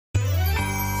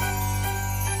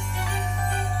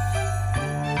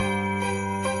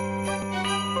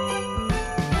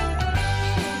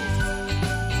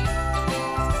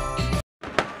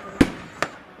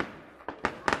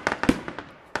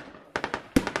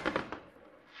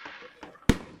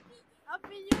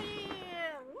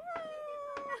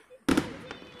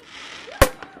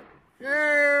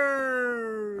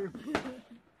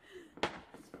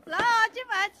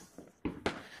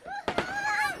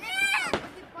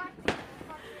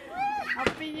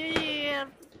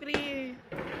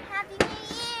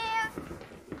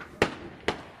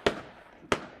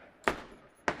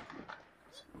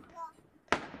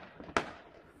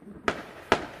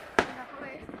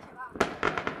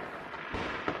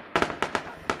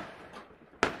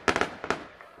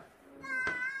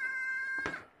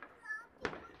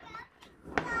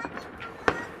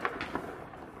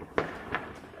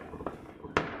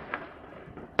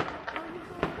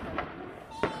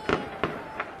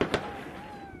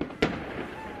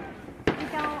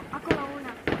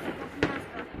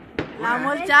La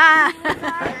mulți ani!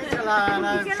 La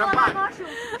șampan!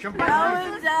 La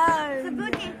mulți ani! Se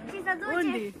duce și se duce.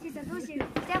 Unde? Și se duce.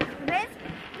 Vezi?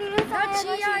 Da, ce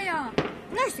e aia?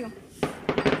 Nu știu.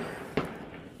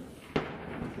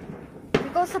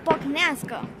 Cred că o să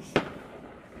pocnească.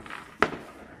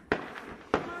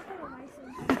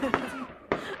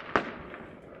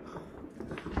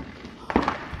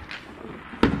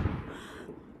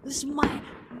 This is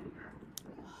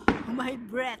my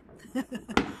breath.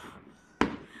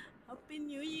 Happy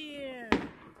New Year!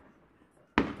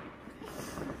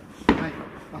 Hai,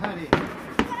 pahari!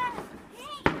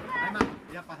 Hai, mă,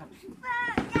 ia pahar!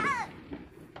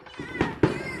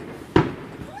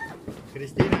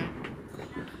 Cristina!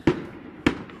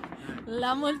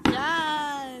 La mulți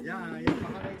ani! Ia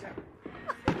pahar aici!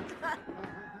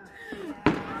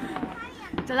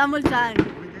 La mulți ani!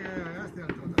 Uite, asta e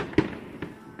tot.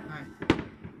 Hai!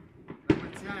 La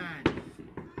mulți ani!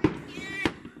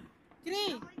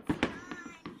 Cri!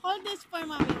 Hold this for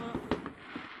mommy.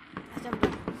 Așteaptă.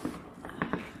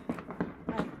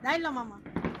 Hai, dai la mama.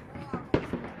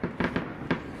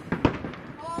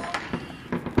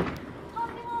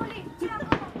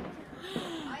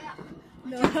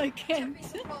 No, I can't.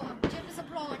 Începe să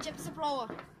plouă, începe să plouă.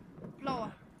 Plouă.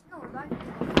 Nu, doar.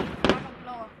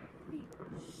 Plouă.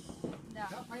 Da,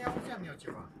 mai auzeam eu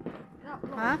ceva.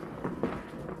 Ha?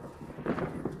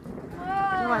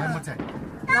 Hai, mulți ani!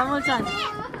 La mulți ani!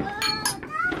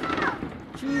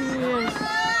 Cheers!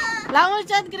 La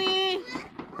mulți ani, Cri!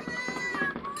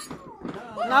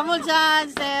 La mulți ani,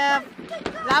 Steph!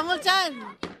 La mulți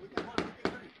ani!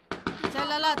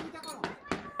 Celălalt!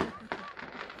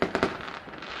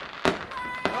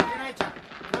 Vine aici!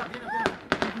 Vine!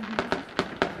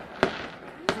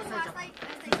 Sus aici!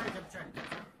 Sus aici, picioare!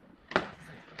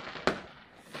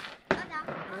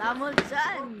 La mulți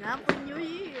ani! Happy New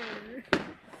Year!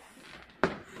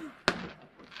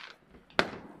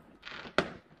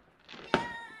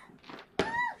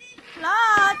 La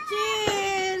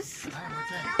cheers! Hai,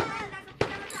 mulți ani!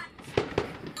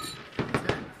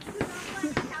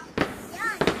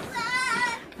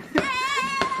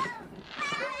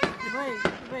 Băi!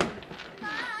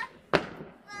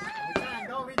 Mulți ani,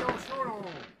 2021!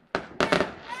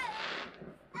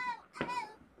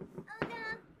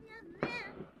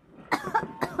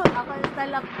 Acolo stai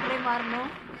la primar, nu?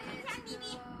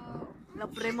 La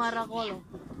primar acolo.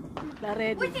 La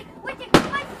ready. Uite,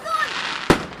 mai sun!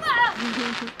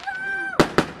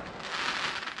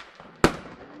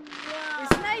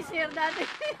 It's nice here, Daddy.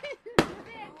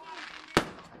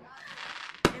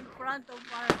 In front of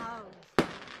our house.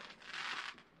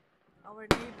 Our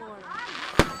neighbor.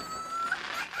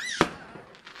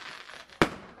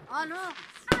 Oh no!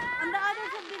 On the other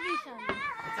subdivision.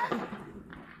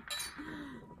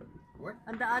 What?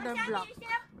 On the other block.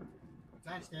 Mulți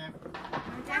ani, Steph!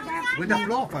 Uite,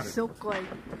 plouă afară! So cold.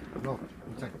 Plouă!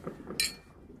 Mulți ani!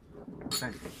 Mulți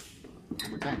ani!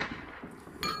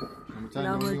 Mulți ani!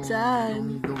 La mulți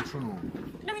ani! 2021!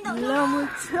 La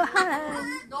mulți ani!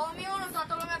 2001,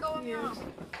 toată lumea 2001.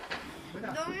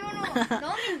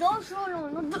 2021,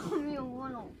 nu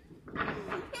 2001.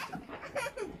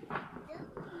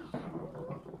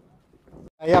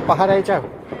 Ia pahar aici!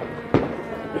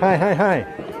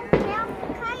 Hai!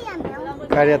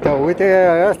 Care e tău? Uite,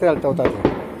 ăsta e al tău, tată.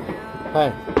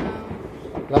 Hai!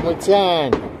 La mulți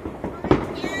ani!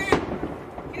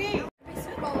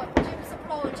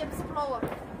 Începe să plouă.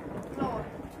 Nu,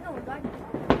 doar.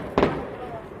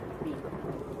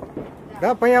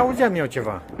 Da, păi auzeam eu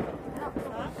ceva.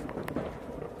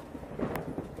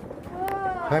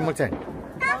 Hai, mulți ani!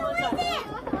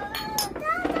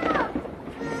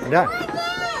 Da!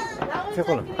 Ce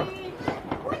acolo?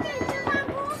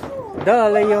 Da,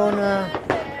 ăla e un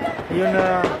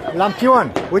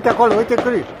lampion. Uite acolo, uite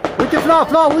Cri. Uite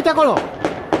Flo, uite acolo.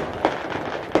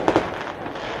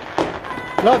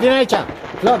 Flo, vine aici.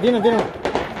 Flo, vine. Vine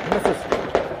sus.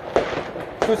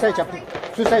 Sus aici,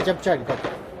 picioare.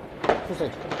 Sus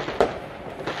aici.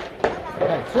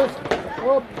 Hai, sus.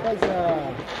 Op, hai să...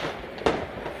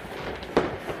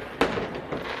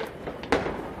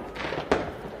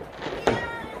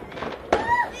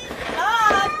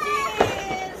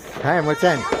 Hai, mulți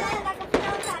ani!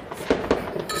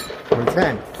 Mulți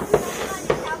ani!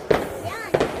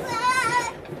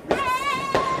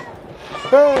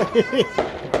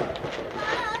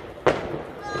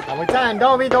 La mulți ani,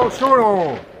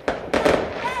 2021!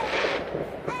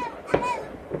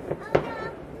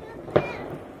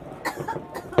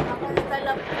 Stai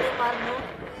la primar, nu?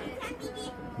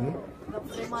 La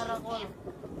primar acolo.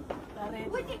 La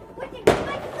ready. Uite,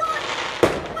 mai sun!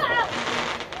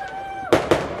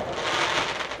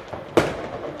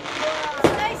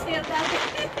 Nice here, Daddy.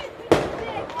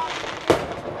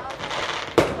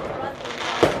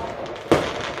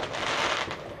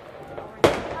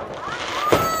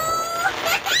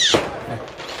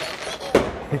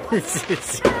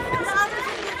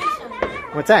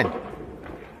 mulți ani!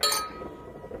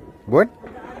 Bun?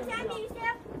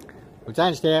 Mulți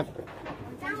ani, Ștef!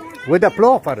 Uite,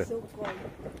 plouă afară!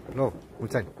 Nu,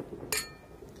 mulți ani!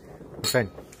 Mulți ani!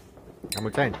 La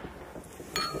mulți ani!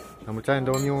 La mulți ani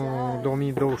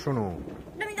 2021!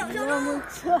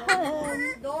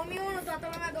 2001, toată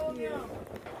lumea 2001.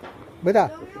 Bă, da!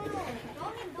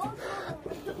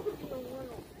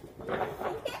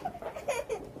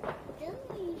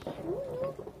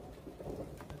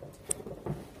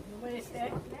 Nu mai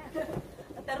este?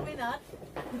 A terminat?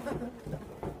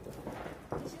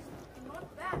 This is not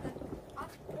bad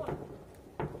at all.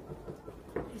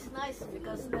 It's nice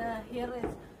because here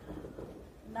is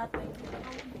nothing.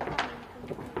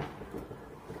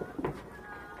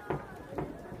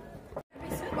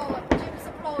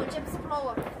 Ce să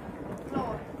plouă?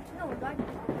 Plouă. Nu, doar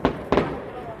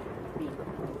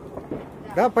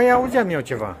Da, păi auzeam eu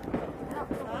ceva.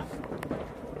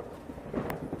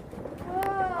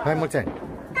 Hai, mulți ani!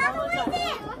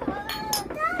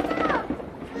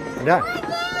 Da?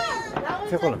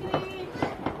 Ce acolo?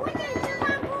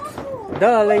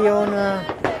 Da, ăla e un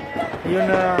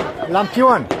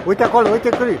lampion. Uite acolo, uite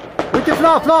câri. Uite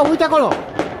Flo, uite acolo.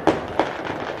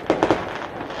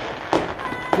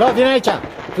 Flo, vine aici.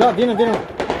 Flo, vine. Vine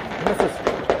sus.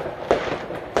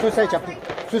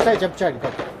 Sus aici, picioare.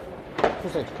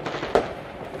 Sus aici.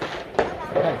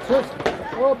 Hai, sus.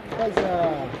 Op, hai să...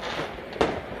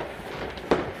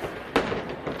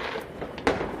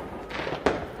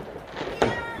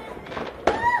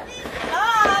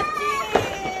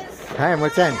 Hai,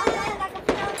 mulți ani!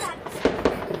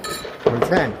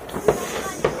 Mulți ani!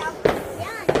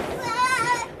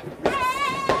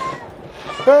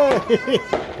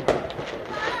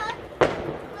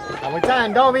 La mulți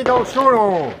ani,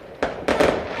 2021!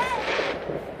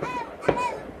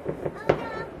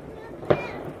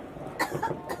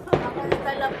 Acum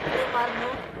stai la primar, nu?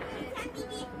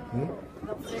 Hmm?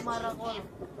 La primar acolo.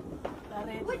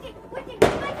 Care...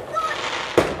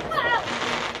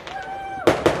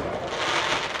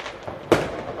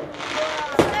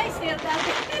 Nice here,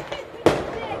 Daddy.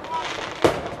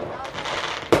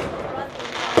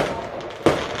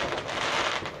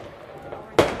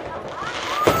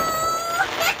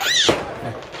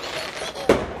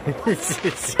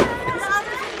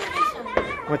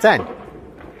 Mulți ani!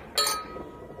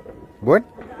 Bun?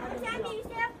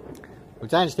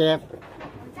 Mulți ani, Ștef!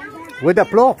 Uite,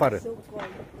 plouă afară!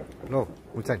 Nu,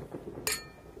 mulți ani!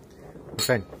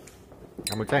 Mulți ani!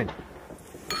 La mulți ani!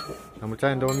 La mulți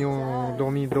ani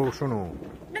 2021!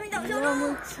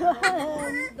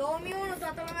 2001,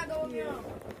 toată lumea 2001.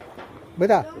 Bă,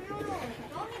 da!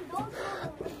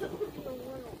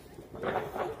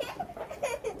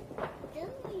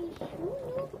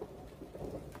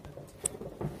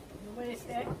 Nu mai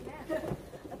este?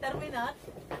 A terminat?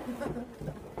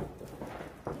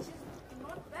 This is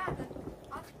not bad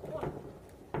at all.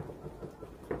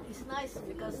 It's nice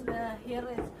because here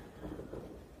is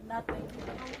nothing.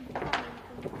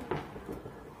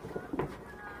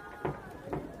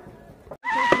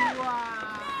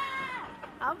 Wow!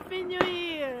 Happy New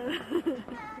Year!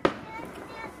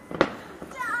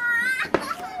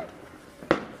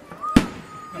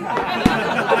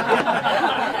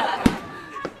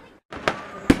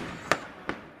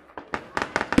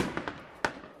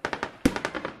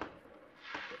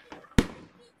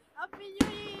 Happy New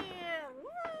Year!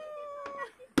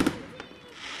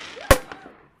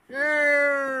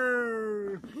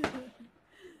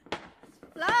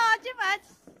 Flo, ce faci?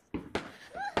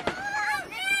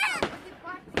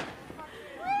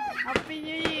 Happy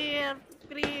New Year,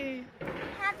 Cri!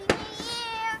 Happy New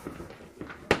Year!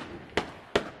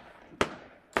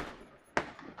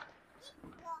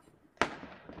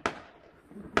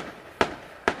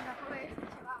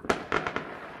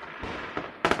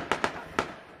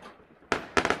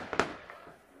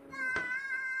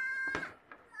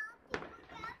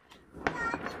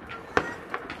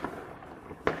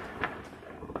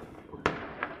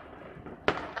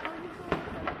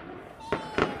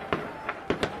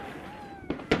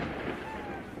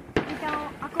 Uite,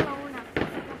 acolo una.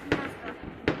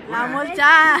 La mulți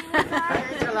ani!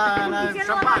 Aici la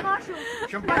șampan! La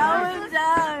Șampan! mulți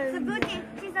ani! Se duce,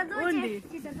 și se duce, Unde?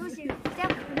 și se duce.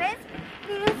 Vezi?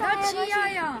 Da, ce e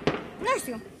aia? Nu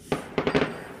știu.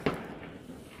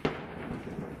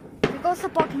 Cred că o să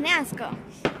pocnească.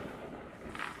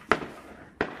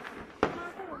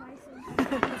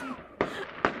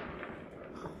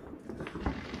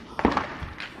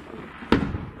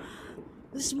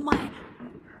 This is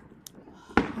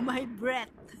my breath.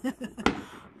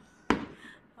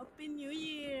 Happy New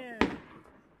Year!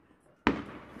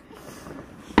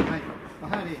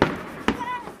 Mari.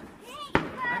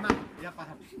 Hai, ma, ia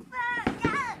paham.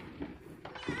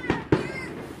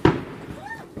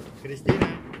 Cristina.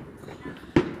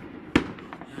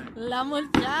 Lamol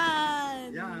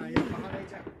dyan. Ya, ia paham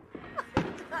aja.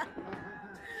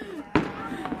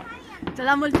 Sa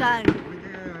lamol dyan.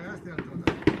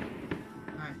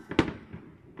 Hai.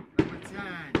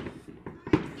 Lamutan.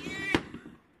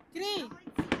 Kri,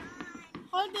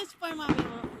 hold this for mami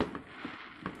mo.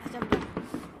 Asam ba?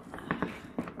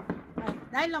 Ay,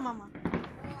 dahil lang mama.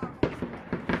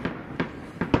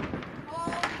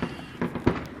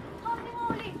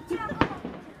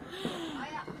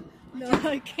 No,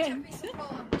 I can't.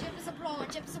 Chip is a blower.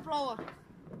 Chip is a blower.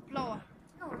 Blower.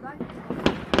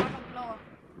 Blower.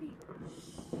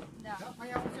 Siapa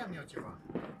yang usia ni coba?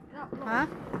 Ha?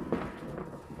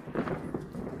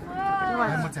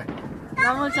 Lamutan.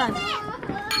 Lamol dyan.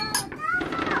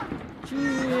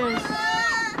 Cheers.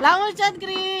 Lamol dyan,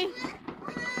 Kri.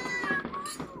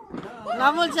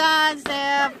 Lamol dyan,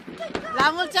 Steph.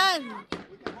 Lamol dyan.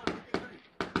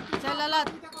 Sa lalat.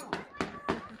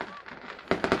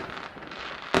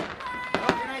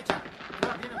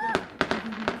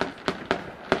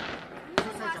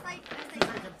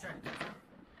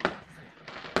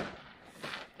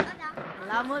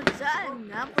 Lamol dyan.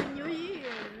 Happy New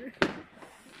Year.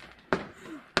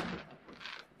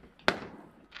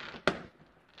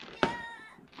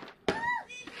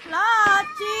 La,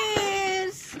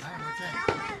 cheers.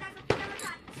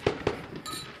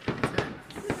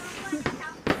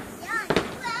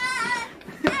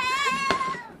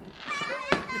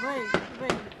 Wait,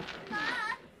 wait.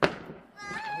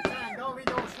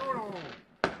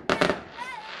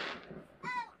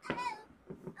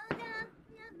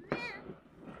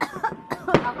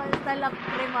 Ako yung style of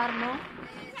primar, no?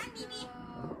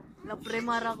 La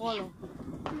primar ako, no?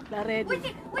 La ready.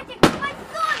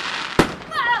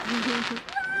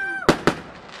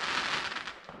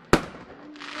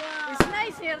 It's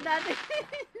nice here, Daddy.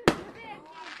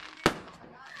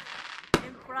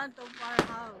 In front of our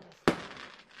house.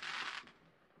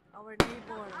 Our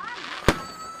neighbor.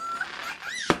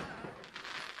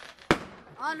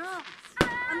 Oh, no.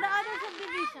 On the other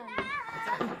subdivision.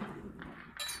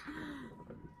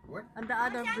 What? On the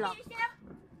other block.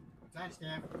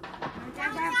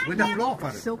 With the floor for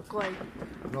it. So cold.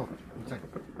 No,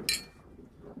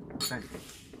 Lamutan.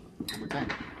 Lamutan.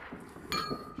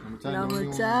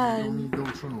 Lamutan. Dou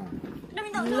sono.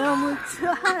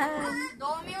 Lamutan.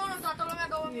 Dormi uno, tatalo me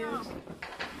dormi uno.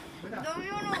 Dormi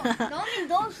uno. Dormi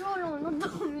do solo, non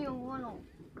dormi uno.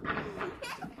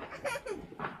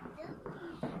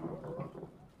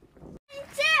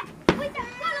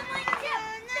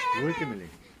 Ultimele.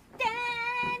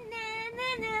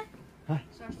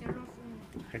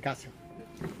 Ragazzi.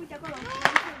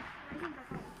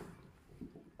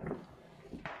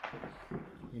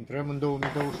 Intrăm în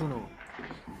 2021.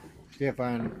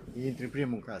 Ștefan, intri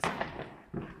primul în casă.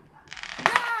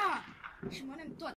 Da! Și mănânc tot.